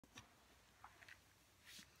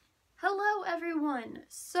Hello everyone!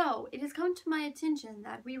 So, it has come to my attention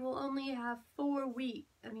that we will only have 3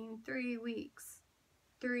 weeks.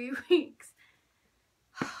 3 weeks.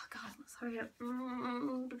 Oh, God, let's hurry up.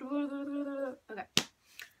 Okay.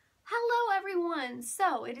 Hello everyone!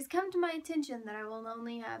 So, it has come to my attention that I will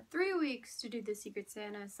only have 3 weeks to do the Secret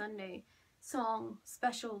Santa Sunday song,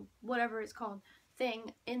 special, whatever it's called,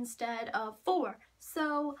 thing, instead of 4.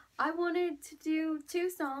 So, I wanted to do 2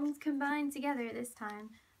 songs combined together this time.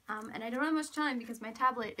 And I don't have much time because my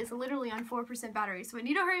tablet is literally on 4% battery, so I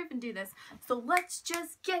need to hurry up and do this. So let's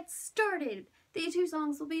just get started! The 2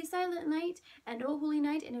 songs will be Silent Night and Oh Holy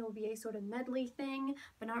Night, and it will be a sort of medley thing,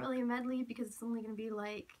 but not really a medley because it's only going to be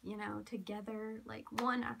like, you know, together, like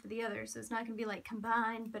one after the other. So it's not going to be like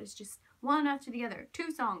combined, but it's just one after the other.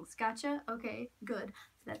 2 songs, gotcha? Okay, good.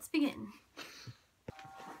 Let's begin.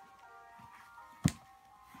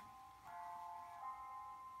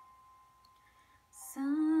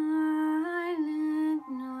 Silent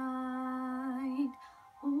night,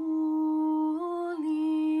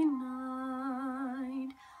 holy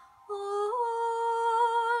night,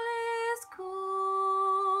 all is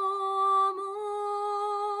calm,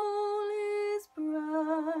 all is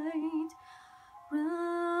bright,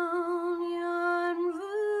 round yon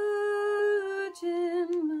virgin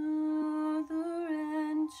mother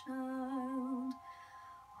and child,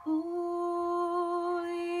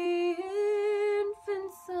 holy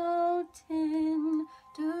infant so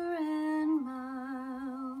tender and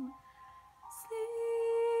mild,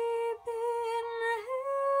 sleep in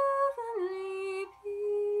heavenly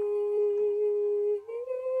peace,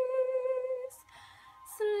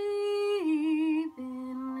 sleep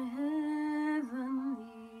in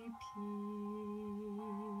heavenly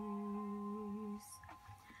peace.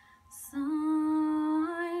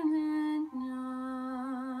 Silent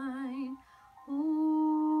night,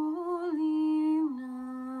 holy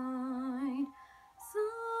night,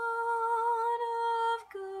 Son of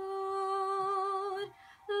God,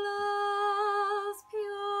 love's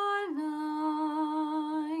pure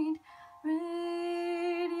light,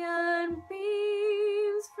 radiant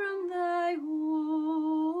beams from thy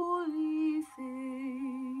holy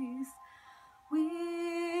face,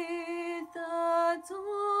 with the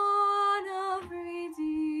dawn of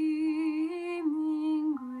redeeming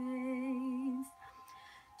grace.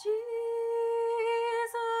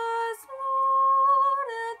 Jesus, Lord,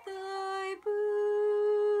 at thy birth,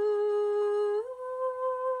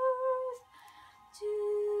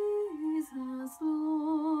 Jesus,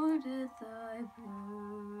 Lord, at thy birth.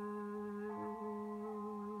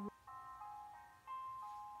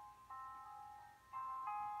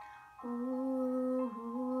 Oh,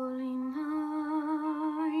 holy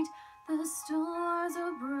night, the stars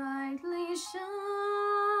are brightly shining.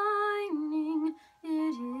 It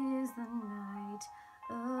is the night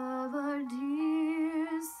of our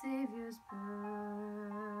dear Savior's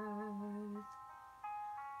birth.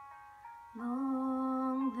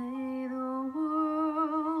 Long lay the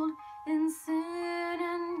world in sin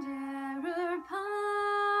and error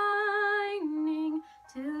pining,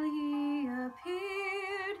 till he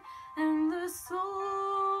appeared and the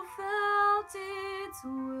soul felt its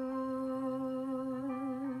worth.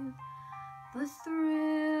 The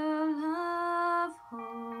thrill of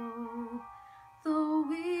hope, the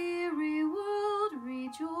weary world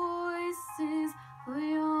rejoices, for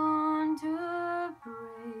yonder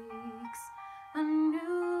breaks a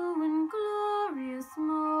new and glorious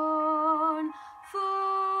morn.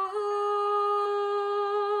 Fall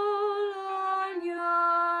on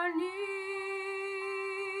your knees,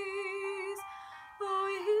 oh,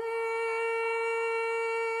 hear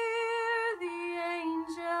the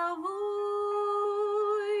angel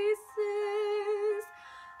voices,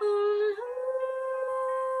 oh Lord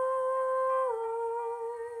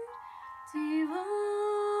divine,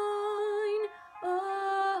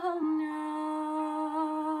 all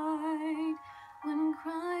night when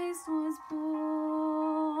Christ was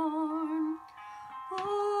born.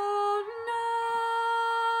 All night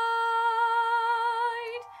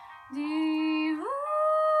divine,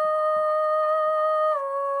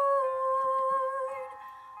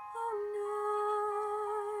 all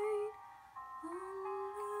night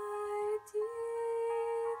divine.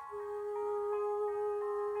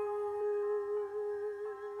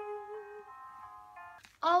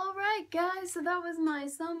 Alright guys, so that was my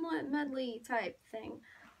somewhat medley type thing.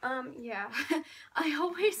 Yeah, I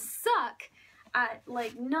always suck at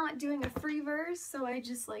like not doing a free verse, so I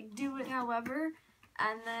just like do it however,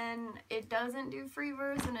 and then it doesn't do free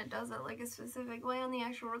verse and it does it like a specific way on the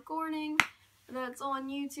actual recording that's on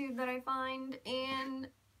YouTube that I find, and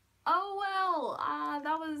oh well,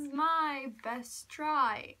 that was my best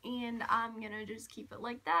try, and I'm gonna just keep it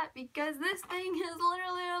like that because this thing is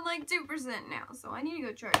literally on like 2% now, so I need to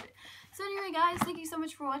go charge it. So anyway guys, thank you so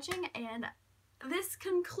much for watching, and this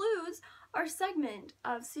concludes our segment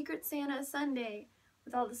of Secret Santa Sunday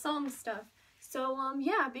with all the song stuff. So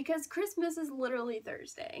yeah, because Christmas is literally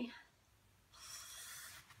Thursday.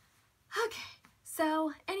 Okay,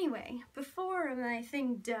 so anyway, before my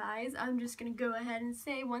thing dies, I'm just gonna go ahead and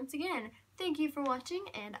say once again, thank you for watching,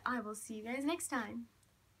 and I will see you guys next time.